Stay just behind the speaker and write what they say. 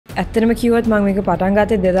ඇත්තටම කිව්වොත් මම මේක පටන්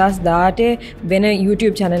ගත්තේ 2018 වෙන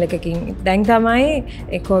YouTube channel එකකින්. දැන් තමයි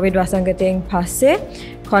ඒ COVID වසංගතයෙන් පස්සේ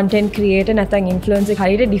content creator නැත්නම් influencer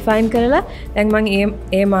හරියට define කරලා දැන් මම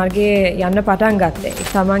ඒ මාර්ගයේ යන්න පටන් ගත්තේ.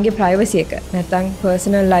 තමන්ගේ privacy එක නැත්නම්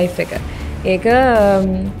personal life එක. ඒක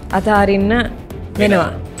අතහරින්න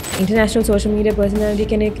වෙනවා. international social media personality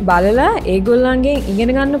කෙනෙක් බලලා ඒගොල්ලන්ගෙන් ඉගෙන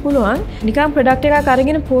ගන්න පුළුවන් නිකන් product එකක්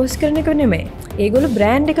අරගෙන post කරන එක නෙමෙයි. ඒගොල්ලෝ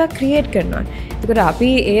brand එකක් create කරනවා. ඒකට අපි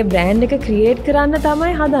ඒ brand එක create කරන්න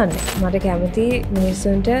තමයි හදන්නේ. මට කැමති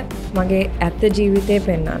මිනිස්සුන්ට මගේ ඇත්ත ජීවිතේ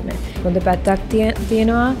පෙන්වන්න. හොඳ පැත්තක්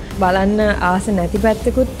තියෙනවා, බලන්න ආස නැති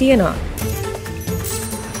පැත්තකුත් තියෙනවා.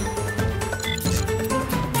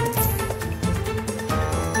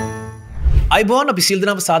 අයිබෝන් අපි සියලු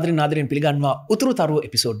දෙනාම සාදරයෙන් ආදරයෙන් පිළිගන්නවා උතුරු තරුව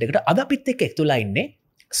එපිසෝඩ් එකට. අද අපිත් එක්ක එකතුලා ඉන්නේ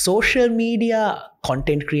social media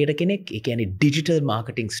content creator කෙනෙක්, ඒ කියන්නේ digital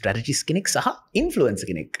marketing strategist කෙනෙක් සහ influencer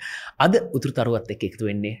කෙනෙක්. අද උතුරු තරුවත් එක්ක එකතු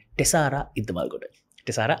වෙන්නේ Tesara Iddamalgoda.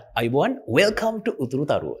 Tesara, අයිබෝන්, welcome to උතුරු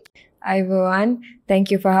තරුව. අයිබෝන්, thank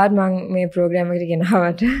you Fahad මම මේ program එකට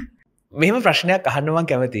ගෙනාවට. මෙහෙම ප්‍රශ්නයක් අහන්න මම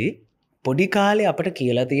කැමතියි. පොඩි කාලේ අපිට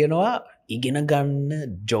කියලා තියෙනවා ඉගෙන ගන්න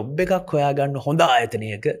ජොබ් එකක් හොයාගන්න හොඳ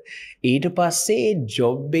ආයතනයක, ඊට පස්සේ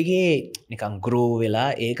ජොබ් එකේ නිකන් ග්‍රෝ වෙලා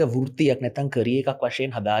ඒක වෘත්තියක් නැත්නම් කරියර් එකක්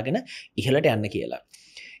වශයෙන් හදාගෙන ඉහළට යන්න කියලා.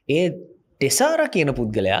 ඒ ටෙසාරා කියන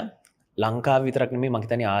පුද්ගලයා ලංකාව විතරක් නෙමෙයි මම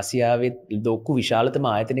හිතන්නේ ආසියාවේ ලොකු විශාලතම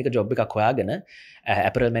ආයතනයක ජොබ් එකක් හොයාගෙන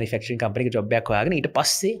apparel manufacturing company එකක ජොබ් එකක් හොයාගෙන ඊට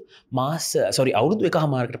පස්සේ අවුරුදු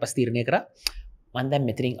එකමාරකට පස්සේ තීරණය කරා මම දැන්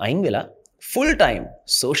මෙතනින් අයින් වෙලා full time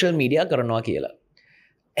social media කරනවා කියලා.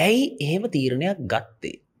 ඇයි එහෙම තීරණයක්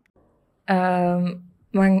ගත්තේ?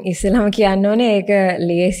 මං ඉස්සෙල්ලාම කියන්න ඕනේ ඒක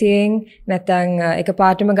ලේසියෙන් නැත්නම් එක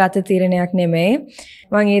පාටම ගත්ත තීරණයක් නෙමෙයි.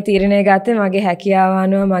 මං ඒ තීරණය ගත්තේ මගේ හැකියාව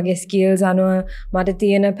අනුව, මගේ skills අනුව, මට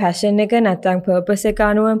තියෙන passion එක නැත්නම් purpose එක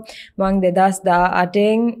අනුව. මං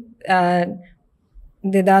 2018න්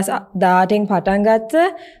පටන් ගත්ත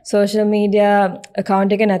social media account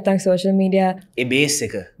එක නැත්නම් social media ඒ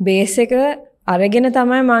base එක අරගෙන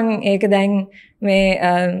තමයි මං ඒක දැන් මේ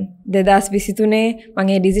 2023 මම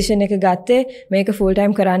ඒ ඩිසිෂන් එක ගත්තේ මේක ෆුල්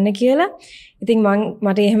ටයිම් කරන්න කියලා. ඉතින්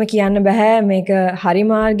මට එහෙම කියන්න බෑ මේක හරි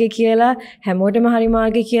මාර්ගය කියලා, හැමෝටම හරි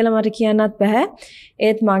මාර්ගය කියලා මට කියන්නත් බෑ.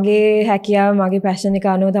 ඒත් මගේ හැකියාව, මගේ පැෂන් එක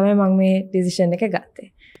අනුව තමයි මම මේ ඩිසිෂන් එක ගත්තේ.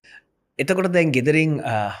 එතකොට දැන් ගෙදරින්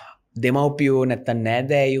දෙමව්පියෝ නැත්තම්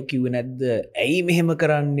නෑදෑයෝ කිව්වේ නැද්ද ඇයි මෙහෙම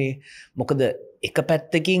කරන්නේ? මොකද එක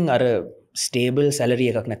පැත්තකින් අර ස්ටේබල් සැලරි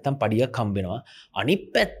එකක් නැත්තම් පඩියක් හම්බෙනවා, අනිත්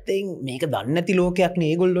පැත්තෙන් මේක දන්නේ නැති ලෝකයක්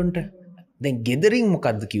නේ ඒගොල්ලොන්ට. දැන් ගෙදරින්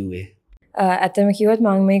මොකද්ද කිව්වේ? ඇත්තම කිව්වොත්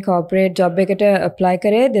මම මේ කෝපරේට් ජොබ් එකට ඇප්ලයි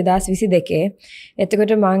කරේ 2022.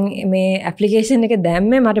 එතකොට මම මේ ඇප්ලිකේෂන් එක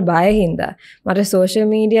දැම්මේ මට බය හින්දා. මට සෝෂල්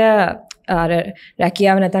මීඩියා අර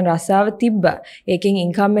රැකියාව නැත්නම් රස්සාව තිබ්බා. ඒකෙන්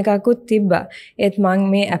ඉන්කම් එකකුත් තිබ්බා. ඒත් මම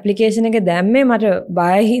මේ ඇප්ලිකේෂන් එක දැම්මේ මට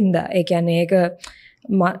බය හින්දා. ඒ කියන්නේ ඒක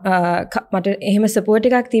මට එහෙම සපෝට්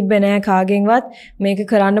එකක් තිබ්බේ නෑ කාගෙන්වත් මේක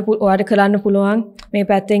ඔයාලට කරන්න පුළුවන් මේ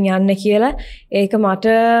පැත්තෙන් යන්න කියලා. ඒක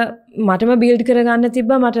මටම බිල්ඩ් කරගන්න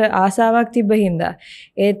තිබ්බා, මට ආසාවක් තිබ්බ හින්දා.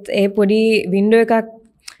 ඒ පොඩි වින්ඩෝ එකක්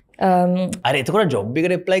අර එතකොට ජොබ්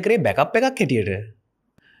එකට ඇප්ලයි කරේ බෑකප් එකක් හැටියට.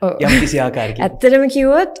 යම් කිසි ආකාරයකින්. ඇත්තටම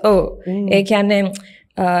කිව්වොත් ඒ කියන්නේ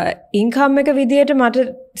ඉන්කම් එක විදියට මට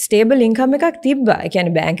ස්ටේබල් ඉන්කම් එකක් තිබ්බා. ඒ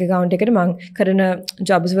කියන්නේ බැංක් account එකට මම කරන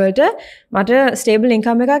ජොබ්ස් වලට මට ස්ටේබල්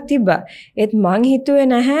ඉන්කම් එකක් තිබ්බා. ඒත් මං හිතුවේ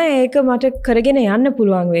නැහැ ඒක මට කරගෙන යන්න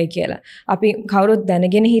පුළුවන් වෙයි කියලා. අපි කවුරුත්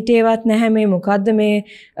දැනගෙන හිටියේවත් නැහැ මේ මොකද්ද මේ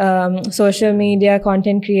social media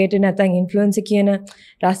content creator නැත්නම් influencer කියන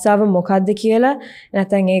රස්සාව මොකද්ද කියලා,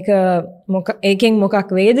 නැත්නම් ඒකෙන් මොකක්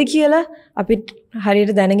වේද කියලා අපි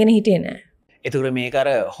හරියට දැනගෙන හිටියේ නැහැ. එතකොට මේක අර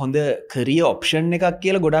හොඳ කරියර් ඔප්ෂන් එකක්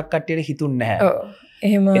කියලා ගොඩක් කට්ටියට හිතුන්නේ නැහැ. ඔව්.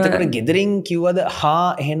 එහෙම. එතකොට ගෙදරින් කිව්වද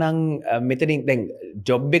එහෙනම් මෙතනින් දැන්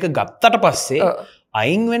ජොබ් එක ගත්තට පස්සේ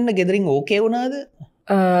අයින් වෙන්න ගෙදරින් ඕකේ වුණාද?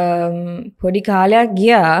 පොඩි කාලයක්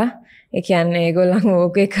ගියා. ඒ කියන්නේ ඒගොල්ලන්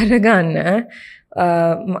ඕකේ කරගන්න.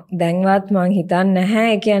 දැන්වත් මං හිතන්නේ නැහැ.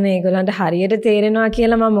 ඒ කියන්නේ ඒගොල්ලන්ට හරියට තේරෙනවා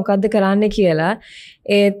කියලා මම මොකද්ද කරන්න කියලා.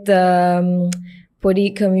 ඒත් පොඩි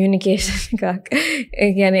කමියුනිකේෂන් එකක්. ඒ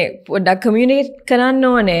කියන්නේ පොඩ්ඩක් කමියුනිකේට් කරන්න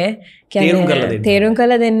ඕනේ. තේරුම්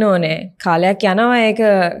කරලා දෙන්න ඕනේ. කාලයක් යනවා ඒක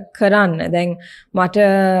කරන්න. දැන් මට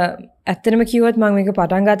ඇත්තටම කිව්වොත් මම මේක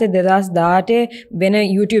පටන් ගත්තේ 2018 වෙන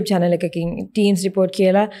YouTube channel එකකින්, Teens Report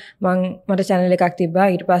කියලා මට channel එකක් තිබ්බා.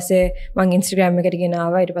 ඊට පස්සේ මම Instagram එකට ගෙන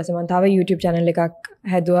ආවා. ඊට පස්සේ මම තව YouTube channel එකක්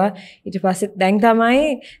හැදුවා. ඊට පස්සේ දැන් තමයි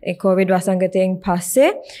COVID වසංගතයෙන් පස්සේ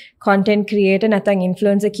content creator නැත්නම්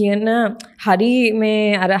influencer කියන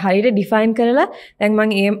හරියට define කරලා දැන්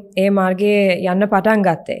මම ඒ මාර්ගයේ යන්න පටන්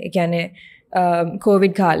ගත්තේ. ඒ කියන්නේ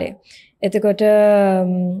COVID කාලේ. එතකොට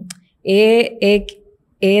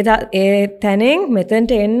ඒ තැනෙන්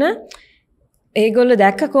මෙතනට එන්න ඒගොල්ලෝ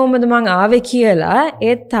දැක්ක කොහොමද මං ආවේ කියලා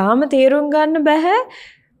ඒත් තාම තේරුම් ගන්න බෑ.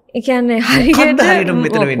 ඒ කියන්නේ හරියට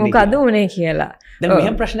මොකද උනේ කියලා. දැන්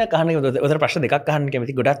මෙහෙම ප්‍රශ්නයක් අහන්න උදේ ප්‍රශ්න දෙකක් අහන්න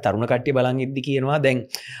කැමති. ගොඩක් තරුණ කට්ටිය බලන් ඉද්දි කියනවා දැන්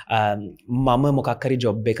මම මොකක් හරි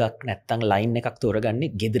ජොබ් එකක් නැත්තම් ලයින් එකක්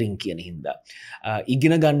තෝරගන්නේ ගෙදරින් කියන හින්දා.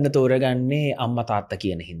 ඉගෙන ගන්න තෝරගන්නේ අම්මා තාත්තා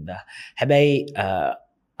කියන හින්දා. හැබැයි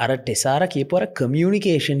අර ටෙසාරා කියපු අර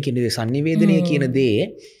කමියුනිකේෂන් කියන දේ සංනිවේදනය කියන දේ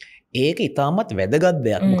ඒක ඉතාමත් වැදගත්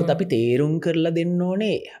දෙයක්. මොකද අපි තේරුම් කරලා දෙන්න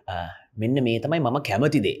ඕනේ මෙන්න මේ තමයි මම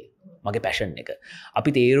කැමති දේ. මගේ පැෂන් එක.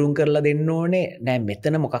 අපි තේරුම් කරලා දෙන්න ඕනේ නෑ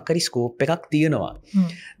මෙතන මොකක් හරි ස්කෝප් එකක් තියෙනවා.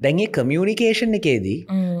 දැන් මේ කමියුනිකේෂන් එකේදී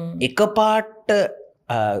එකපාරට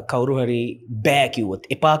කවුරු හරි බෑ කිව්වොත්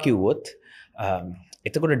එපා කිව්වොත්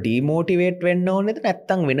එතකොට ඩීමෝටිවේට් වෙන්න ඕනේද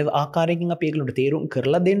නැත්නම් වෙන ආකාරයකින් අපි ඒගොල්ලන්ට තේරුම්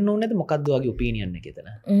කරලා දෙන්න ඕනේද මොකක්ද වගේ ඔපිනියන් එක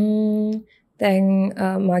එතන? දැන්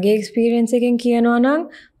මගේ එක්ස්පීරියන්ස් එකෙන් කියනවා නම්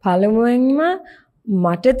පළමුවෙන්ම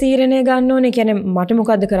මට තීරණය ගන්න ඕනේ කියන්නේ මට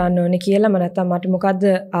මොකද්ද කරන්න ඕනේ කියලා නැත්නම් මට මොකද්ද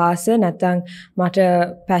ආස නැත්නම් මට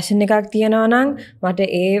පැෂන් එකක් තියෙනවා නම් මට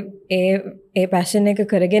ඒ පැෂන් එක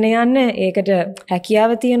කරගෙන යන්න ඒකට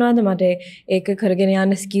හැකියාව තියනවාද මට ඒක කරගෙන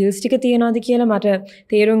යන්න ස්කිල්ස් ටික තියනවාද කියලා මට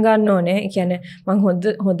තේරුම් ගන්න ඕනේ. ඒ කියන්නේ මං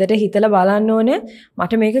හොඳට හිතලා බලන්න ඕනේ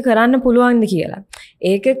මට මේක කරන්න පුළුවන්ද කියලා.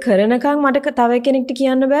 ඒක කරනකම් මට තව කෙනෙක්ට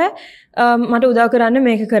කියන්න බෑ මට උදව් කරන්න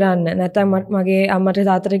මේක කරන්න. නැත්නම් මගේ අම්මට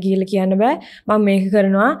තාත්තට ගිහිල්ලා කියන්න බෑ මම මේක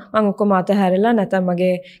කරනවා මම ඔක්කොම අතහැරලා නැත්නම්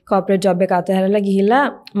මගේ කෝපරේට් ජොබ් එක අතහැරලා ගිහිල්ලා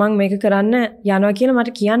මම මේක කරන්න යනවා කියලා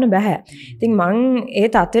මට කියන්න බෑ. ඉතින් මං ඒ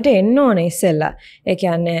තත්ත්වයට එන්න ඕනේ ඉස්සෙල්ලා. ඒ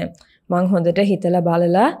කියන්නේ මං හොඳට හිතලා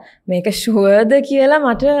බලලා මේක ෂුවර්ද කියලා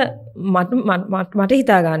මට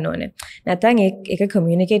හිතා ගන්න ඕනේ. නැත්නම් ඒක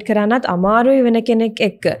කමියුනිකේට් කරන්නත් අමාරුයි වෙන කෙනෙක්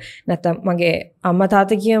එක්ක. නැත්නම් මගේ අම්මා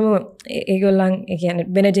තාත්තා කියමු ඒගොල්ලන් ඒ කියන්නේ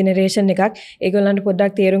වෙන ජෙනරේෂන් එකක් ඒගොල්ලන්ට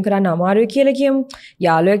පොඩ්ඩක් තේරුම් කරන්න අමාරුයි කියලා කියමු.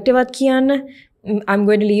 යාළුවෙක්ටවත් කියන්න I'm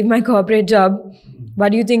going to leave my corporate job.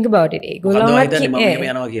 What do you think about it? ඒගොල්ලන්වත්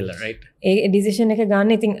යනවා කියලා right? ඒ ඩිසිෂන් එක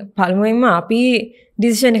ගන්න ඉතින් පළමුවෙන්ම අපි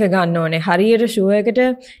ඩිසිෂන් එක ගන්න ඕනේ. හරියට ෂුවර් එකට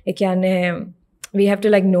ඒ කියන්නේ we have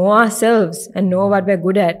to like know ourselves and know what we're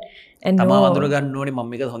good at. තමා වඳුර ගන්න ඕනේ මම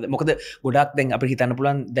මේක හොඳ. මොකද ගොඩක් දැන් අපිට හිතන්න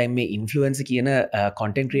පුළුවන් දැන් මේ ඉන්ෆ්ලුවෙන්සර් කියන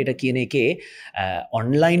කන්ටෙන්ට් ක්‍රියේටර් කියන එකේ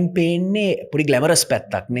ඔන්ලයින් පේන්නේ පොඩි ග්ලැමරස්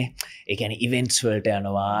පැත්තක් නේ. ඒ කියන්නේ ඉවෙන්ට්ස් වලට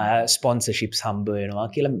යනවා, ස්පොන්සර්ෂිප්ස් හම්බ වෙනවා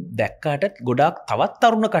කියලා දැක්කාට ගොඩක් තවත්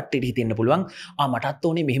තරුණ කට්ටියට හිතෙන්න පුළුවන් මටත්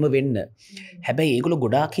ඕනේ මෙහෙම වෙන්න. හැබැයි ඒගොල්ලෝ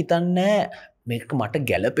ගොඩාක් හිතන්නේ මේක මට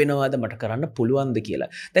ගැලපෙනවද මට කරන්න පුළුවන්ද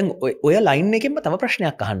කියලා. දැන් ඔය ලයින් එකෙන්ම තව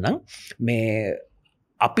ප්‍රශ්නයක් අහන්නම්. මේ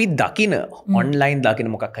අපි දකින ඔන්ලයින් දකින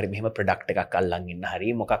මොකක් හරි මෙහෙම ප්‍රොඩක්ට් එකක් අල්ලන් ඉන්න හරි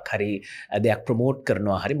මොකක් හරි දෙයක් ප්‍රොමෝට්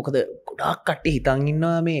කරනවා හරි මොකද ගොඩාක් කට්ටිය හිතන්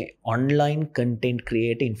ඉන්නවා මේ ඔන්ලයින් කන්ටෙන්ට්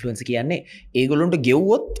ක්‍රියේටර් ඉන්ෆ්ලුවෙන්සර් කියන්නේ ඒගොල්ලන්ට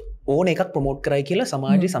ගෙව්වොත් ඕන එකක් ප්‍රොමෝට් කරයි කියලා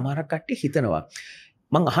සමාජයේ සමහරක් කට්ටිය හිතනවා.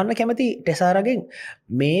 මං අහන්න කැමති ටෙසාරාගෙන්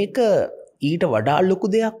මේක ඊට වඩා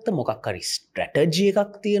ලොකු දෙයක්ද මොකක් හරි ස්ට්‍රැටජි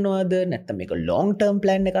එකක් තියෙනවද නැත්නම් මේක ලොං ටර්ම්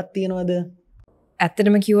ප්ලෑන් එකක් තියෙනවද?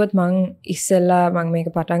 ඇත්තටම කිව්වොත් මං ඉස්සෙල්ලා මං මේක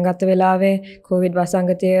පටන් ගත්ත වෙලාවේ කොවිඩ්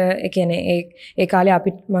වසංගතය ඒ කියන්නේ ඒ කාලේ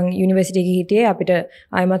අපි මං යුනිවර්සිටි එකේ හිටියේ අපිට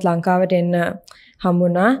ආයමත් ලංකාවට එන්න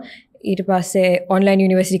හම්බුණා. ඊට පස්සේ ඔන්ලයින්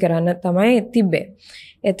යුනිවර්සිටි කරන්න තමයි තිබ්බේ.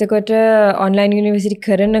 එතකොට ඔන්ලයින් යුනිවර්සිටි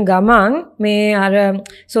කරන ගමන් මේ අර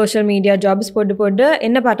සෝෂල් මීඩියා ජොබ්ස් පොඩ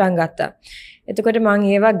එන්න පටන් ගත්තා. එතකොට මං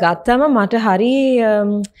ඒවා ගත්තම මට හරි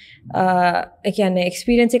ඒ කියන්නේ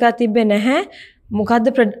එක්ස්පීරියන්ස් එකක් තිබ්බේ නැහැ. මොකද්ද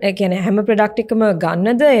ඒ කියන්නේ හැම ප්‍රොඩක්ට් එකම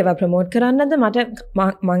ගන්නද ඒවා ප්‍රොමෝට් කරන්නද මට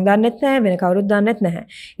මං දන්නෙත් නැහැ වෙන කවුරුත් දන්නෙත් නැහැ.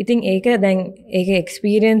 ඉතින් ඒක දැන් ඒක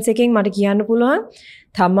එක්ස්පීරියන්ස් එකෙන් මට කියන්න පුළුවන්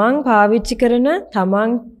තමන් පාවිච්චි කරන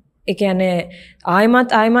තමන් ඒ කියන්නේ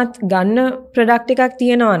ආයමත් ගන්න ප්‍රොඩක්ට් එකක්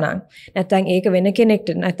තියෙනවා නම් නැත්නම් ඒක වෙන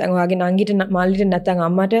කෙනෙක්ට නැත්නම් ඔයාගේ නංගිට මල්ලිට නැත්නම්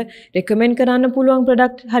අම්මට රෙකමෙන්ඩ් කරන්න පුළුවන්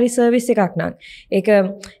ප්‍රොඩක්ට් හරි සර්විස් එකක් නම් ඒක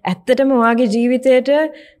ඇත්තටම ඔයාගේ ජීවිතේට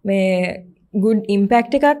මේ good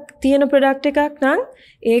impact එකක් තියෙන product එකක් නම්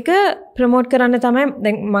ඒක ප්‍රොමෝට් කරන්න තමයි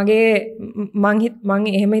දැන් මං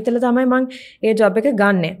එහෙම හිතලා තමයි මං ඒ job එක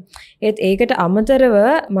ගන්නෙ. ඒකට අමතරව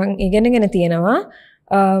මං ඉගෙනගෙන තියෙනවා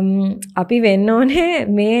අපි වෙන්න ඕනේ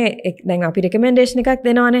මේ දැන් අපි recommendation එකක්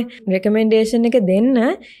දෙනවානේ. recommendation එක දෙන්න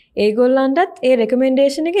ඒගොල්ලන්ටත් ඒ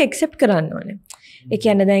recommendation එක accept කරන්න ඕනේ. ඒ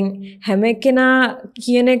කියන්නේ දැන් හැම කෙනා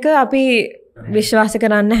කියන එක අපි විශ්වාස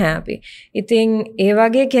කරන්න නැහැ අපි. ඉතින් ඒ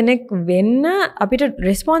වගේ කෙනෙක් වෙන්න අපිට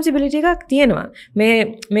responsibility එකක් තියෙනවා.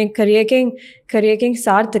 මේ career එකෙන්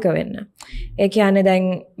සාර්ථක වෙන්න. ඒ කියන්නේ දැන්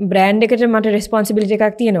brand එකට මට responsibility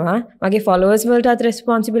එකක් තියෙනවා. මගේ followers වලටත්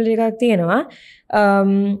responsibility එකක් තියෙනවා.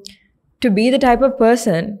 To be the type of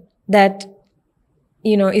person that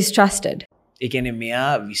is trusted. ඒ කියන්නේ මෙයා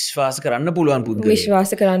විශ්වාස කරන්න පුළුවන් පුද්ගලයෙක්.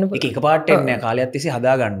 විශ්වාස කරන්න පුළුවන්. ඒක එකපාරට එන්නේ නැහැ. කාලයක් තිස්සේ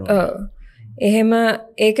හදා ගන්න ඕනේ. එහෙම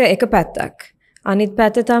ඒක එක පැත්තක්. අනිත්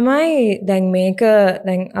පැත්ත තමයි දැන් මේක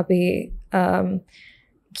දැන් අපි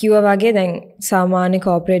කිව්වා වගේ දැන් සාමාන්‍ය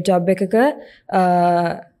කෝපරේට් ජොබ් එකක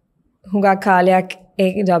හුඟක් කාලයක්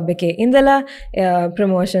ඒ ජොබ් එකේ ඉඳලා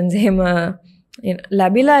ප්‍රොමෝෂන්ස් එහෙම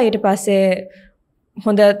ලැබිලා ඊට පස්සේ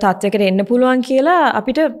හොඳ තත්ත්වයකට එන්න පුළුවන් කියලා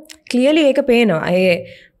අපිට ක්ලියර්ලි ඒක පේනවා. ඒ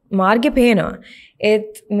මාර්ගය පේනවා.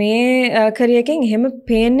 ඒත් මේ කරියකින් එහෙම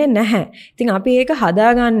පේන්නේ නැහැ. ඉතින් අපි ඒක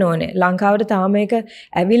හදා ගන්න ඕනේ. ලංකාවට තාම ඒක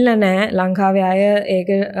ඇවිල්ලා නැහැ. ලංකාවේ අය ඒක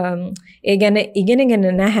ඒ ගැන ඉගෙනගෙන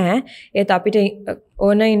නැහැ. ඒත් අපිට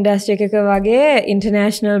ඕන ඉන්ඩස්ට්‍රි එකක වගේ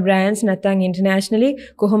ඉන්ටර්නැෂනල් බ්‍රෑන්ඩ්ස් නැත්නම් ඉන්ටර්නැෂනලි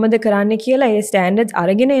කොහොමද කරන්නේ කියලා ඒ ස්ටෑන්ඩඩ්ස්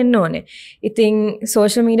අරගෙන එන්න ඕනේ. ඉතින්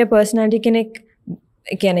සෝෂල් මීඩියා පර්සනැලිටි කෙනෙක්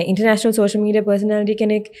කියන්නේ ඉන්ටර්නැෂනල් සෝෂල් මීඩියා පර්සනැලිටි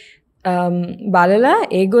කෙනෙක් බලලා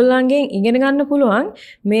ඒගොල්ලන්ගෙන් ඉගෙන ගන්න පුළුවන්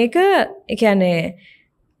මේක කියන්නේ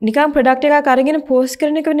නිකන් ප්‍රොඩක්ට් එකක් අරගෙන පෝස්ට්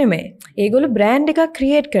කරන එක නෙමෙයි. ඒගොල්ලෝ බ්‍රෑන්ඩ් එකක්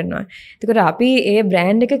ක්‍රියේට් කරනවා. එතකොට අපි ඒ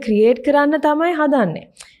බ්‍රෑන්ඩ් එක ක්‍රියේට් කරන්න තමයි හදන්නේ.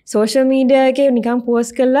 සෝෂල් මීඩියා එකේ නිකන්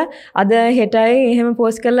පෝස්ට් කරලා අද හෙටයි එහෙම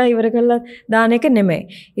පෝස්ට් කරලා ඉවර කරලා දාන එක නෙමෙයි.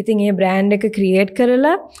 ඉතින් මේ බ්‍රෑන්ඩ් එක ක්‍රියේට්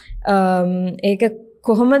කරලා ඒක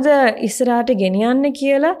කොහොමද ඉස්සරහට ගෙනියන්නේ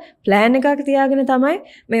කියලා ප්ලෑන් එකක් තියාගෙන තමයි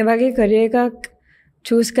මේ වගේ කරියර් එකක්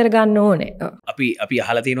චූස් කරගන්න ඕනේ. අපි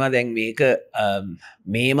අහලා තියෙනවා දැන් මේක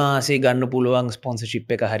මේ මාසේ ගන්න පුළුවන්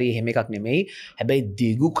ස්පොන්සර්ෂිප් එක හරි එහෙම එකක් නෙමෙයි. හැබැයි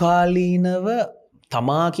දීර්ඝකාලීනව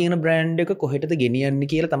තමා කියන බ්‍රෑන්ඩ් එක කොහෙටද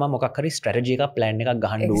ගෙනියන්නේ කියලා තමයි මොකක් හරි ස්ට්‍රැටජි එකක් ප්ලෑන් එකක්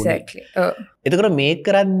ගහන්න ඕනේ. එතකොට මේක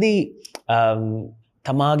කරද්දී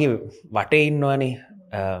තමාගේ වටේ ඉන්නවනේ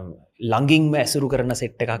ළඟින්ම ඇසුරු කරන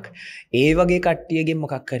සෙට් එකක් ඒ වගේ කට්ටියගෙන්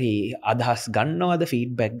මොකක් හරි අදහස් ගන්නවද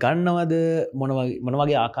ෆීඩ්බැක් ගන්නවද මොන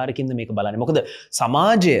වගේ ආකාරයකින්ද මේක බලන්නේ මොකද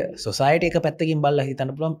සමාජය සොසයිටි එක පැත්තකින් බලලා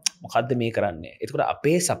හිතන්න පුළුවන් මොකද්ද මේ කරන්නේ එතකොට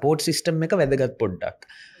අපේ සපෝට් සිස්ටම් එක වැදගත් පොඩ්ඩක්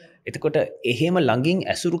එතකොට එහෙම ළඟින්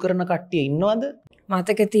ඇසුරු කරන කට්ටිය ඉන්නවද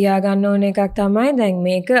මතක තියාගන්න ඕන එකක් තමයි දැන්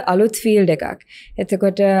මේක අලුත් ෆීල්ඩ් එකක්.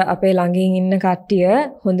 එතකොට අපේ ළඟින් ඉන්න කට්ටිය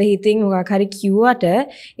හොඳ හිතින් මොකක් හරි කිව්වට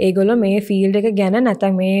ඒගොල්ලෝ මේ ෆීල්ඩ් එක ගැන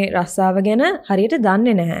නැත්නම් මේ රස්සාව ගැන හරියට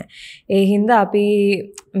දන්නේ නැහැ. ඒ හින්දා අපි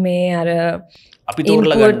මේ අර අපි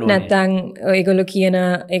තෝරලා ගන්න ඕනේ. නැත්නම්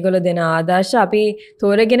ඒගොල්ලෝ දෙන ආදර්ශ අපි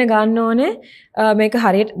තෝරගෙන ගන්න ඕනේ. මේක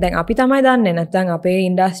හරියට දැන් අපි තමයි දන්නේ නැත්නම් අපේ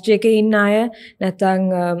ඉන්ඩස්ට්‍රි එකේ ඉන්න අය නැත්නම්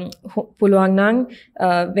පුළුවන් නම්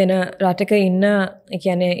වෙන රටක ඉන්න ඒ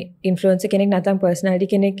කියන්නේ ඉන්ෆ්ලුවෙන්සර් කෙනෙක් නැත්නම්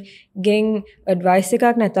පර්සනැලිටි කෙනෙක්ගෙන් ඇඩ්වයිස්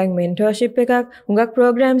එකක් නැත්නම් මෙන්ටර්ෂිප් එකක් හුඟක්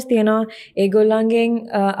ප්‍රෝග්‍රෑම්ස් තියෙනවා ඒගොල්ලන්ගෙන්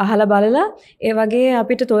අහලා බලලා ඒ වගේ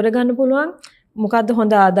අපිට තෝරගන්න පුළුවන් මොකද්ද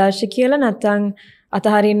හොඳ ආදර්ශ කියලා නැත්නම්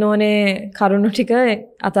අතහරින්න ඕනේ කරුණු ටික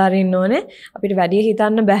අතහරින්න ඕනේ අපිට වැඩි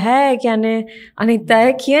හිතන්න බෑ කියන්නේ අනිත්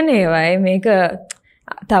අය කියන ඒවායි මේක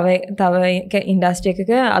තව ඉන්ඩස්ට්‍රි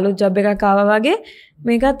එකක අලුත් ජොබ් එකක් ආවා වගේ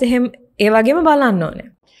මේකත් එහෙම ඒ වගේම බලන්න ඕනේ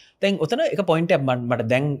දැන් ඔතන එක පොයින්ට් එකක් මට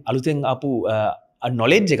දැන් අලුතෙන් ආපු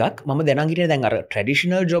නොලෙජ් එකක් මම දැනන් හිටියේ දැන් අර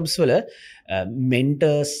ට්‍රැඩිෂනල් ජොබ්ස් වල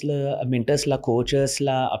මෙන්ටර්ස්ලා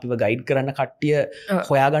කෝචර්ස්ලා අපිව ගයිඩ් කරන්න කට්ටිය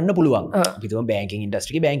හොයාගන්න පුළුවන් අපිටම බැංකින්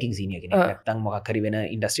ඉන්ඩස්ට්‍රි එකේ බැංකින් සීනියර් කෙනෙක් නැත්නම් මොකක් හරි වෙන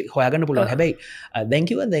ඉන්ඩස්ට්‍රි හොයාගන්න පුළුවන් හැබැයි දැන්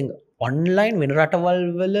කිව්වා දැන් ඔන්ලයින් වෙන රටවල්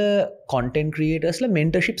වල කොන්ටෙන්ට් ක්‍රියේටර්ස්ලා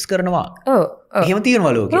මෙන්ටර්ෂිප්ස් කරනවා එහෙම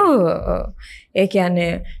තියෙනවා ලෝකේ ඒ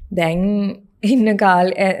කියන්නේ දැන් ඉන්න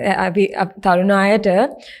කාලේ අපි තරුණ අයට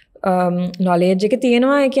knowledge එක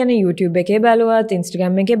තියෙනවා ඒ කියන්නේ YouTube එකේ බලුවත්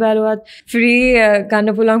Instagram එකේ බලුවත් free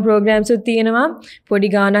ගන්න පුළුවන් programs උත් තියෙනවා පොඩි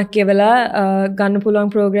ගාණක් කියවලා ගන්න පුළුවන්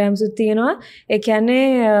programs උත් තියෙනවා ඒ කියන්නේ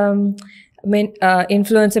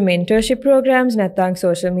influencer mentorship programs නැත්නම්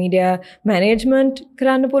social media management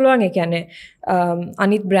කරන්න පුළුවන් ඒ කියන්නේ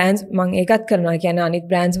අනිත් brands මම ඒකත් කරනවා කියන්නේ අනිත්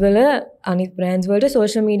brands වලට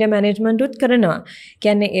social media management උත් කරනවා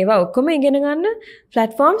කියන්නේ ඒවා ඔක්කොම ඉගෙන ගන්න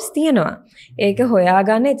platforms තියෙනවා ඒක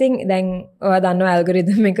හොයාගන්න ඉතින් දැන් ඔයා දන්නවා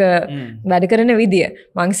algorithm එක වැඩ කරන විදිය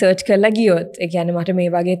මම search කරලා ගියොත් ඒ කියන්නේ මට මේ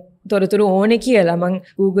වගේ තොරතුරු ඕනේ කියලා මම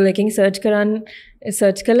Google එකකින් search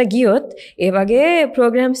කරලා ගියොත් ඒ වගේ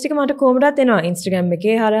programs ටික මට කොහොමදත් එනවා Instagram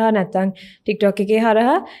එකේ හරහා නැත්නම් TikTok එකේ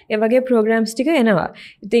හරහා ඒ වගේ programs ටික එනවා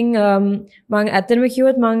ඉතින් මම ඇත්තටම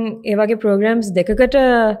කිව්වොත් මම ඒ වගේ programs දෙකකට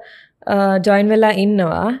join වෙලා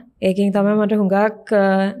ඉන්නවා ඒකෙන් තමයි මට හුඟක්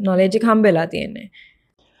knowledge එක හම්බෙලා තියෙන්නේ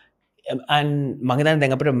මම හිතන්නේ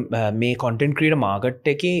දැන් අපිට මේ content creator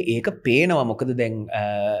market එකේ ඒක පේනවා මොකද දැන්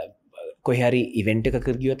කොහේ හරි ඉවෙන්ට්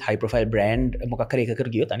එකකට ගියොත් high profile brand මොකක් හරි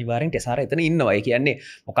එකකට ගියොත් අනිවාර්යෙන් Tesara එතන ඉන්නවා ඒ කියන්නේ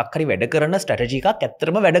මොකක් හරි වැඩ කරන strategy එකක්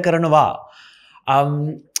ඇත්තටම වැඩ කරනවා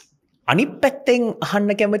අනිත් පැත්තෙන්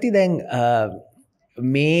අහන්න කැමති දැන්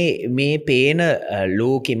මේ පේන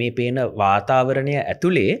ලෝකෙ මේ පේන වාතාවරණය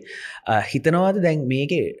ඇතුලේ හිතනවාද දැන්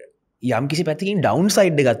මේකේ යම් කිසි පැතිකින් ඩවන්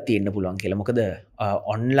සයිඩ් එකක් තියෙන්න පුළුවන් කියලා මොකද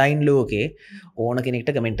ඔන්ලයින් ලෝකේ ඕන කෙනෙක්ට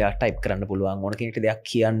කමෙන්ට් එකක් ටයිප් කරන්න පුළුවන් ඕන කෙනෙක්ට දෙයක්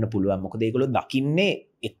කියන්න පුළුවන් මොකද ඒගොල්ලෝ දකින්නේ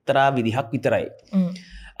එක්තරා විදිහක් විතරයි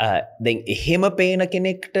දැන් එහෙම පේන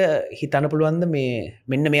කෙනෙක්ට හිතන්න පුළුවන්ද මේ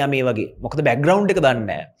මෙන්න මෙයා මේ වගේ මොකද බැක්ග්‍රවුන්ඩ් එක දන්නේ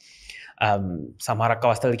නැහැ සමහරක්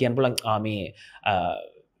අවස්ථාවල කියන්න පුළුවන්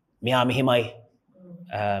මෙයා මෙහෙමයි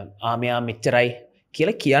මෙයා මෙච්චරයි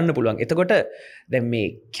කියලා කියන්න පුළුවන්. එතකොට දැන් මේ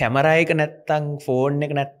කැමරා එක නැත්තම් ෆෝන්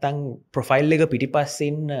එක නැත්තම් ප්‍රොෆයිල් එක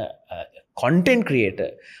පිටිපස්සේ ඉන්න content creator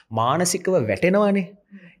මානසිකව වැටෙනවනේ.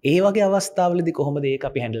 ඒ වගේ අවස්ථාවලදී කොහොමද ඒක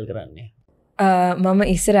අපි හැන්ඩල් කරන්නේ? මම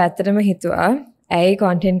ඉස්සර ඇත්තටම හිතුවා ඇයි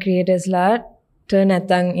content creators ලාට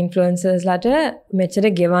නැත්තම් influencers ලාට මෙච්චර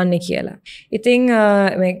ගෙවන්නේ කියලා. ඉතින්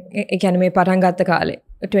ඒ කියන්නේ මේ පටන් ගත්ත කාලේ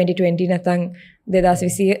 2020 නැත්තම්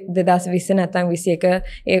 2020 නැත්තම් 21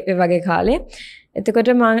 ඒ වගේ කාලේ එතකොට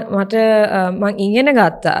මට මං ඉගෙන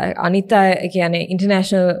ගත්තා අනිත් අය කියන්නේ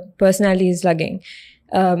ඉන්ටර්නැෂනල් පර්සනැලිටීස් ලගෙන්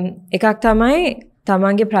එකක් තමයි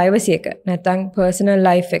තමන්ගේ ප්‍රයිවසි එක නැත්තම් පර්සනල්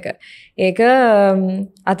ලයිෆ් එක ඒක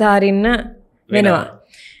අතහරින්න වෙනවා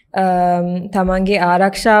තමන්ගේ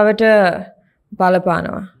ආරක්ෂාවට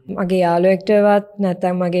බලපානවා මගේ යාළුවෙක්ටවත්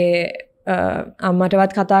නැත්තම් මගේ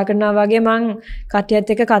අම්මටවත් කතා කරනවා වගේ මං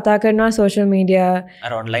කට්ටියත් එක්ක කතා කරනවා සෝෂල් මීඩියා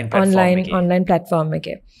ඔන්ලයින් ප්ලැට්ෆෝම්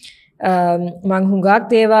එකේ මං හුඟක්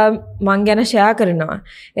දේවල් මං ගැන ෂෙයා කරනවා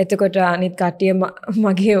එතකොට අනිත් කට්ටිය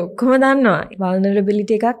මගේ ඔක්කොම දන්නවා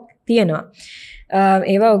වල්නරබිලිටි එකක් තියෙනවා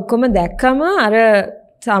ඒවා ඔක්කොම දැක්කම අර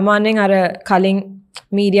සාමාන්‍යයෙන් අර කලින්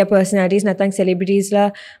මීඩියා පර්සනැලිටීස් නැත්නම් සෙලිබ්‍රිටිස්ලා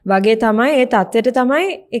වගේ තමයි ඒ තත්ත්වයට තමයි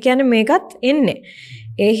ඒ කියන්නේ මේකත් එන්නේ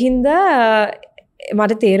ඒ හින්දා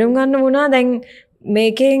මට තේරුම් ගන්න වුණා දැන්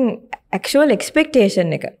මේකෙන් actual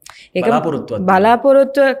expectation එක ඒක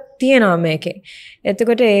බලාපොරොත්තුවක් තියෙනවා මේකේ.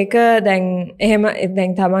 එතකොට ඒක දැන් එහෙම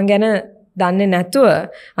දැන් තමන් ගැන දන්නේ නැතුව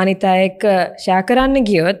අනිත් අය එක්ක ෂෙයා කරන්න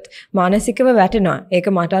ගියොත් මානසිකව වැටෙනවා. ඒක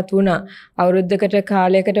මටත් වුණා. අවුරුද්දකට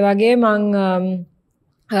කාලයකට වගේ මං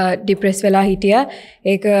ડિප්‍රෙස් වෙලා හිටියා.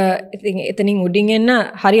 ඒක එතනින් උඩින් එන්න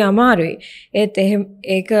හරි අමාරුයි. ඒත්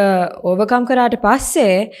ඒක ඕවර්කම් කරාට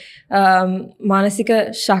පස්සේ මානසික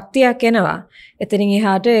ශක්තියක් එනවා. එතනින්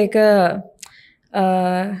එහාට ඒක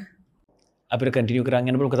අපිට කන්ටිනියු කරන්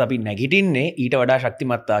යන්න පුළුවන්. මොකද අපි නැගිටින්නේ ඊට වඩා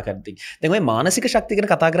ශක්තිමත් ආකාරයකින්. දැන් ওই මානසික ශක්තිය ගැන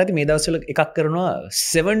කතා කරද්දී මේ දවස්වල එකක් කරනවා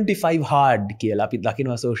 75 hard කියලා. අපි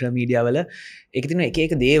දකිනවා සෝෂල් මීඩියා වල. ඒක තියෙන එක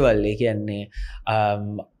එක දේවල්. ඒ කියන්නේ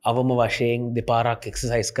අවම වශයෙන් දෙපාරක්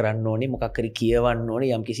එක්සර්සයිස් කරන්න ඕනේ, මොකක් හරි කියවන්න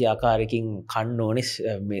ඕනේ, යම්කිසි ආකාරයකින් කන්න ඕනේ,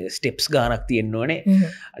 මේ ස්ටෙප්ස් ගානක් තියෙන්න ඕනේ.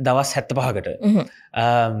 දවස් 75කට.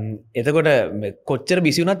 එතකොට කොච්චර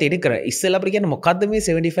බිසි වුණත් ඒක කරා. ඉස්සෙල්ලා අපිට කියන්නේ මොකද්ද මේ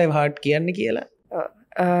 75 hard කියන්නේ කියලා?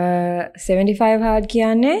 75 hard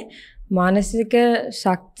කියන්නේ මානසික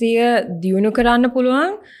ශක්තිය දියුණු කරන්න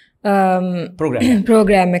පුළුවන්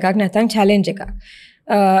ප්‍රෝග්‍රෑම් එකක් නැත්නම් චැලෙන්ජ් එකක්.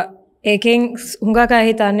 ඒකෙන් හුඟක් අය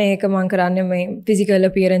හිතන්නේ ඒක මම කරන්නේ මේ ෆිසිකල්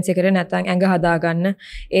අපියරන්ස් එකට නැත්නම් ඇඟ හදාගන්න.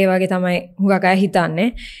 ඒ වගේ තමයි හුඟක් අය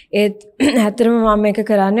හිතන්නේ. ඒත් ඇත්තටම මම මේක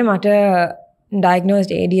කරන්නේ මට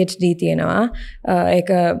diagnosed ADHD තියෙනවා.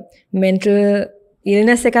 ඒක mental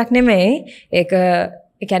illness එකක් නෙමෙයි. ඒක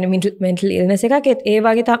ඒ කියන්නේ mental illness එකක් ඒ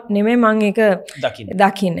වගේ නෙමෙයි මම ඒක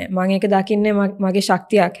දකින්නේ. මම ඒක දකින්නේ මගේ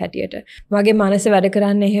ශක්තියක් හැටියට. මගේ මනස වැඩ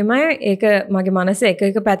කරන්නේ එහෙමයි. ඒක මගේ මනස එක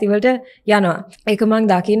එක පැතිවලට යනවා. ඒක මම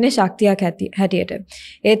දකින්නේ ශක්තියක් හැටියට.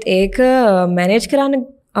 ඒත් ඒක මැනේජ් කරන්න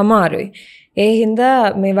අමාරුයි. ඒ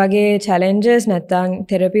හින්දා මේ වගේ challenges නැත්තම්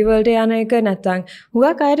therapy වලට යන එක නැත්තම්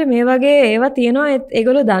හුඟක් අයට මේ වගේ ඒවා තියෙනවා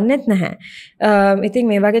ඒගොල්ලෝ දන්නෙත් නැහැ. ඉතින්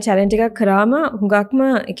මේ වගේ challenge එකක් කරාම හුඟක්ම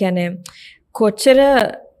ඒ කියන්නේ කොච්චර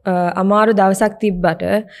අමාරු දවසක් තිබ්බට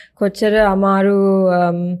කොච්චර අමාරු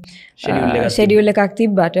ෂෙඩියුල් එකක්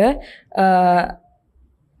තිබ්බට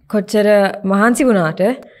කොච්චර මහන්සි වුණාට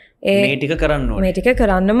මේ ටික කරන්න ඕනේ. මේ ටික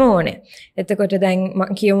කරන්නම ඕනේ. එතකොට දැන්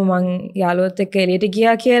කියමු මං යාළුවොත් එක්ක එළියට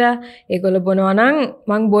ගියා කියලා. ඒගොල්ලෝ බොනවා නම්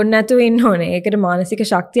මං බොන්න නැතුව ඉන්න ඕනේ. ඒකට මානසික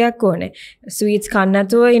ශක්තියක් ඕනේ. ස්වීට්ස් කන්න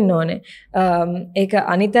නැතුව ඉන්න ඕනේ. ඒක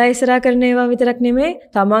අනිත් අය ඉස්සරහා කරන ඒවා විතරක් නෙමෙයි.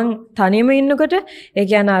 තමන් තනියම ඉන්නකොට ඒ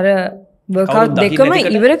කියන්නේ අර වර්කවුට් දෙකම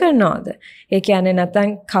ඉවර කරනවාද? ඒ කියන්නේ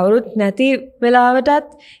නැත්තම් කවුරුත් නැති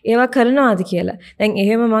වෙලාවටත් ඒවා කරනවාද කියලා. දැන්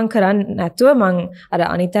එහෙම මං කරන්නේ නැතුව මං අර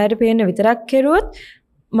අනිත් අයට පේන්න විතරක් කෙරුවොත්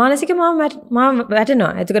මානසික මම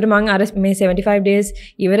වැටෙනවා. එතකොට මං අර මේ 75 days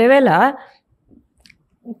ඉවර වෙලා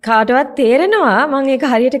කාටවත් තේරෙනවා මං ඒක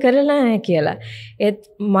හරියට කරලා නැහැ කියලා. ඒත්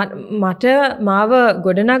මට මාව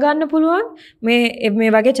ගොඩනගන්න පුළුවන්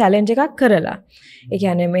මේ වගේ challenge එකක් කරලා. ඒ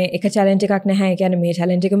කියන්නේ මේ එක challenge එකක් නැහැ. ඒ කියන්නේ මේ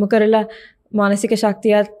challenge එකම කරලා මානසික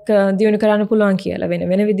ශක්තියක් දියුණු කරන්න පුළුවන් කියලා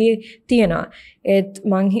වෙන විදිහ තියෙනවා. ඒත්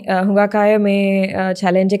මං හුඟක් අය මේ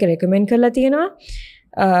challenge එක recommend කරලා තියෙනවා.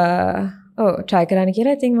 try කරන්න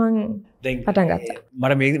කියලා. ඉතින් මං පටන් ගත්තා.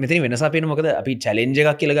 මට මෙතන වෙනස පේන මොකද අපි චැලෙන්ජ්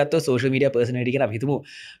එකක් කියලා ගත්තොත් සෝෂල් මීඩියා පර්සනැලිටි කියලා අපි හිතමු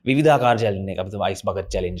විවිධාකාර චැලෙන්ජ් එකක් අපි හිතමු අයිස් බකට්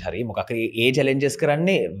චැලෙන්ජ් හරි මොකක් හරි ඒ චැලෙන්ජස්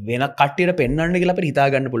කරන්නේ වෙන කට්ටියට පෙන්වන්න කියලා අපිට හිතා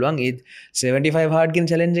ගන්න පුළුවන් ඒ 75 hard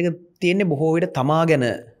කියන චැලෙන්ජ් එක තියෙන්නේ බොහෝ විට තමා ගැන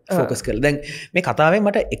ෆෝකස් කරලා. දැන් මේ කතාවෙන්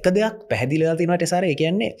මට එක දෙයක් පැහැදිලි වෙලා තියෙනවා ටෙසාර ඒ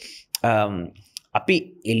කියන්නේ අපි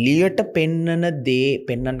එලියට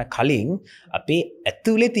පෙන්නන්න කලින් අපේ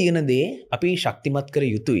ඇතුලේ තියෙන දේ අපි ශක්තිමත් කර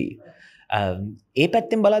යුතුයි. ඒ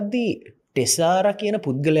පැත්තෙන් බලද්දී ටෙසාරා කියන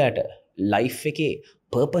පුද්ගලයාට ලයිෆ් එකේ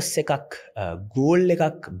පර්පස් එකක් ගෝල්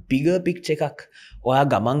එකක් බිගර් පික්චර් එකක් ඔයා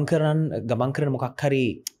ගමන් කරන මොකක් හරි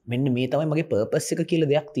මෙන්න මේ තමයි මගේ පර්පස් එක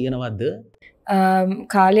කියලා දෙයක් තියෙනවද?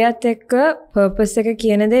 කාලයත් එක්ක පර්පස් එක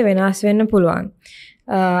කියන දේ වෙනස් වෙන්න පුළුවන්.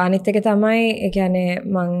 අනිත් එක තමයි ඒ කියන්නේ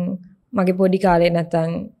මගේ පොඩි කාලේ නැත්තම්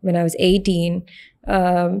when I was 18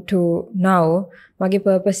 to now මගේ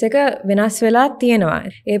පර්පස් එක වෙනස් වෙලා තියෙනවා.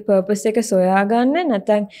 ඒ පර්පස් එක සොයාගන්න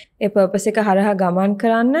නැත්තම් ඒ පර්පස් එක හරහා ගමන්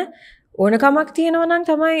කරන්න ඕනකමක් තියෙනවා නම්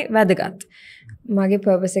තමයි වැදගත්. මගේ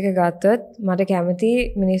පර්පස් එක ගත්තොත් මට කැමති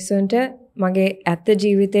මිනිස්සුන්ට මගේ ඇත්ත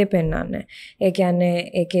ජීවිතේ පෙන්වන්න. ඒ කියන්නේ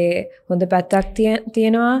ඒකේ හොඳ පැත්තක්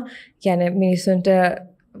තියෙනවා. කියන්නේ මිනිස්සුන්ට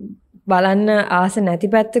බලන්න ආස නැති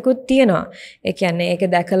පැත්තකුත් තියෙනවා. ඒ කියන්නේ ඒක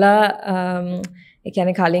දැකලා ඒ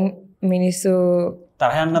කියන්නේ කලින් මිනිස්සු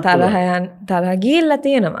තරහ ගිහිල්ලා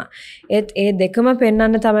තියෙනවා. ඒ දෙකම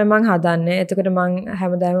පෙන්වන්න තමයි මම හදන්නේ. එතකොට මම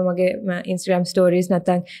හැමදාම මගේ Instagram stories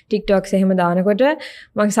නැත්නම් TikToks එහෙම දානකොට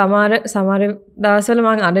මම සමහර දවස්වල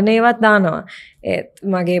මම අඬනේවත් දානවා.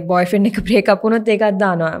 මගේ boyfriend එක break up වුණොත් ඒකත්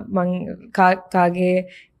දානවා. මම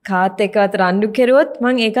කාත් එක්කත් රණ්ඩු කෙරුවොත්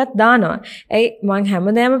මම ඒකත් දානවා. ඇයි මම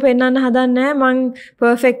හැමදාම පෙන්වන්න හදන්නේ මම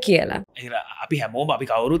perfect කියලා. අපි හැමෝම අපි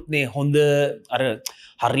කවුරුත් නේ හොඳ අර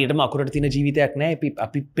හරියටම අකුරට තියෙන ජීවිතයක් නැහැ.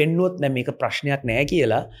 අපි පෙන්නුවොත් නෑ මේක ප්‍රශ්නයක් නෑ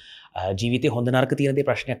කියලා. ජීවිතේ හොඳ නරක තියෙන දේ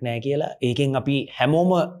ප්‍රශ්නයක් නෑ කියලා. ඒකෙන් අපි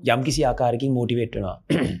හැමෝම යම්කිසි ආකාරයකින් මොටිවේට් වෙනවා.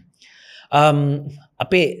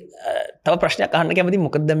 අපේ තව ප්‍රශ්නයක් අහන්න කැමති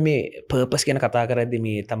මොකද දැන් මේ පර්පස් ගැන කතා කරද්දී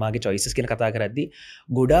මේ තමාගේ choices ගැන කතා කරද්දී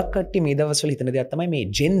ගොඩක් කට්ටිය මේ දවස්වල හිතන දෙයක් තමයි මේ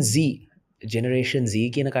Gen Z generation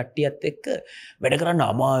Z කියන කට්ටියත් එක්ක වැඩ කරන්න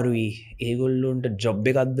අමාරුයි. ඒගොල්ලොන්ට ජොබ්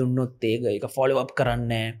එකක් දුන්නොත් ඒක follow up කරන්නේ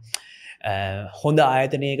නැහැ. හොඳ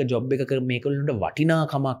ආයතනයක ජොබ් එකක මේගොල්ලොන්ට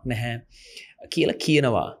වටිනාකමක් නැහැ කියලා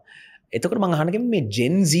කියනවා. එතකොට මම අහන්නේ මේ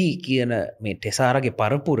Gen Z කියන මේ ටෙසාරාගේ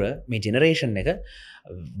පරපුර මේ generation එක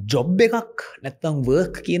ජොබ් එකක් නැත්තම්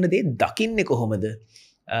වර්ක් කියන දේ දකින්නේ කොහොමද?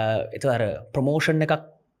 ඒතර ප්‍රොමෝෂන් එකක්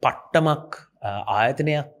පට්ටමක්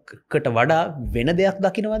ආයතනයකට වඩා වෙන දෙයක්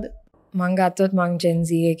දකින්නවද? මං ගත්තොත් මං Gen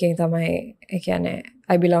Z එකේ තමයි ඒ කියන්නේ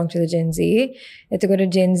I belong to the Gen Z. එතකොට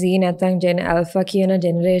Gen Z නැත්තම් Gen Alpha කියන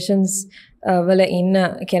generations වල ඉන්න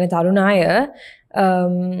කියන තරුණ අය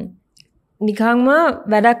නිකංම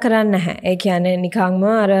වැඩක් කරන්න නැහැ. ඒ කියන්නේ නිකංම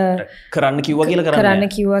අර කරන්න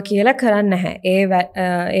කිව්වා කියලා කරන්න නැහැ.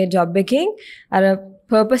 ඒ ජොබ් එකකින් අර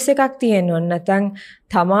පර්පස් එකක් තියෙන්න ඕන. නැත්නම්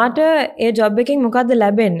තමාට ඒ ජොබ් එකකින් මොකද්ද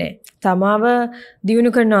ලැබෙන්නේ? තමාව දියුණු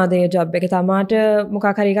කරනවාද ඒ ජොබ් එක? තමාට මොකක්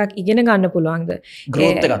හරි එකක් ඉගෙන ගන්න පුළුවන්ද?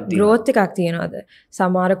 growth එකක් තියනවාද?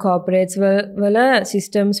 සමහර corporates වල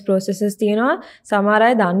systems processes තියෙනවා. සමහර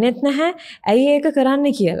අය දන්නේත් නැහැ ඇයි ඒක කරන්න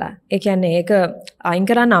කියලා. ඒ කියන්නේ ඒක අයින්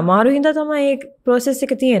කරන්න අමාරු හින්දා තමයි ඒ process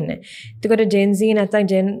එක තියෙන්නේ. ඒකට Gen Z නැත්නම්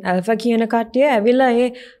Gen Alpha කියන කට්ටිය ඇවිල්ලා ඒ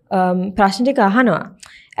ප්‍රශ්න ටික අහනවා.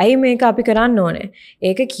 ඇයි මේක අපි කරන්න ඕනේ?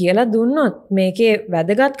 ඒක කියලා දුන්නොත් මේකේ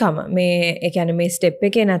වැදගත්කම මේ ඒ කියන්නේ මේ ස්ටෙප්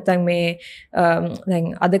එකේ නැත්තම් මේ දැන්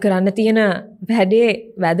අද කරන්න තියෙන වැඩේ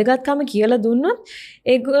වැදගත්කම කියලා දුන්නොත්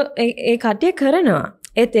ඒ කට්ටිය කරනවා.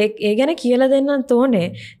 ඒ ගැන කියලා දෙන්නත් ඕනේ.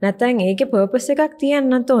 නැත්තම් ඒකේ පර්පස් එකක්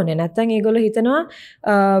තියන්නත් ඕනේ. නැත්තම් ඒගොල්ලෝ හිතනවා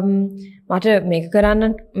මට මේක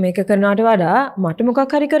කරනවට වඩා මට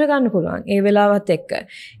මොකක් හරි කරගන්න පුළුවන් ඒ වෙලාවත් එක්ක.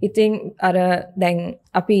 ඉතින් අර දැන්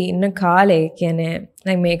අපි ඉන්න කාලේ කියන්නේ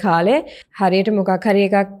දැන් මේ කාලේ හරියට මොකක් හරි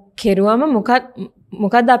එකක් කෙරුවම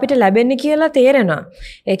මොකක්ද අපිට ලැබෙන්නේ කියලා තේරෙනවා.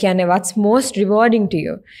 ඒ කියන්නේ what's most rewarding to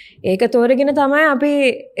you. ඒක තෝරගෙන තමයි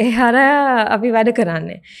අපි වැඩ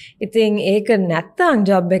කරන්නේ. ඉතින් ඒක නැත්තම්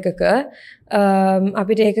ජොබ් එකක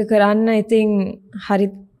අපිට ඒක කරන්න ඉතින් හරි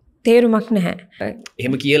තේරුමක් නැහැ.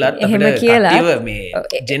 එහෙම කියලා කට්ටියව මේ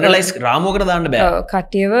ජෙනරලයිස් රාමුවකට දාන්න බෑ. ඔව්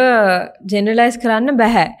කට්ටියව ජෙනරලයිස් කරන්න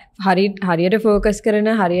බෑ. හරියට ફોකස් කරන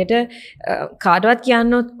හරියට කාටවත්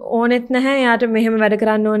කියන්න ඕනෙත් නැහැ. යාට මෙහෙම වැඩ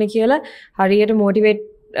කරන්න ඕනේ කියලා හරියට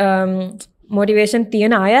මොටිවේෂන්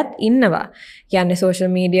තියෙන අයත් ඉන්නවා. කියන්නේ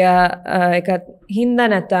සෝෂල් මීඩියා එකත් හින්දා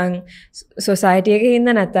නැත්නම් සොසයිටි එකේ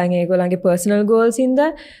හින්දා නැත්නම් ඒගොල්ලන්ගේ පර්සනල් ගෝල්ස් හින්දා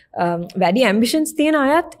වැඩි ඇම්බිෂන්ස් තියෙන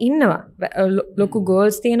අයත් ඉන්නවා. ලොකු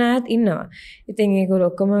ගෝල්ස් තියෙන අයත් ඉන්නවා. ඉතින් ඒගොල්ලෝ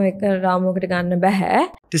ඔක්කොම එක රාමුවකට ගන්න බෑ.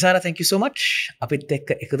 Tesara, thank you so much. අපිත්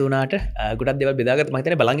එක්ක එකතු වුණාට ගොඩක් දේවල් බෙදාගත්ත. මම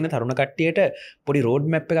හිතන්නේ බලන් ඉන්න තරුණ කට්ටියට පොඩි රෝඩ්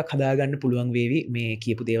මැප් එකක් හදාගන්න පුළුවන් වේවි මේ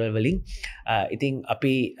කියපු දේවල් වලින්. ඉතින්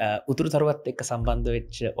අපි උතුරු තරුවත් එක්ක සම්බන්ධ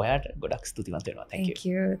වෙච්ච ඔයාට ගොඩක් ස්තුතිවන්ත වෙනවා. Thank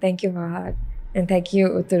you. Thank you Fahad. And thank you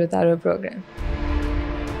Uttara Taru program.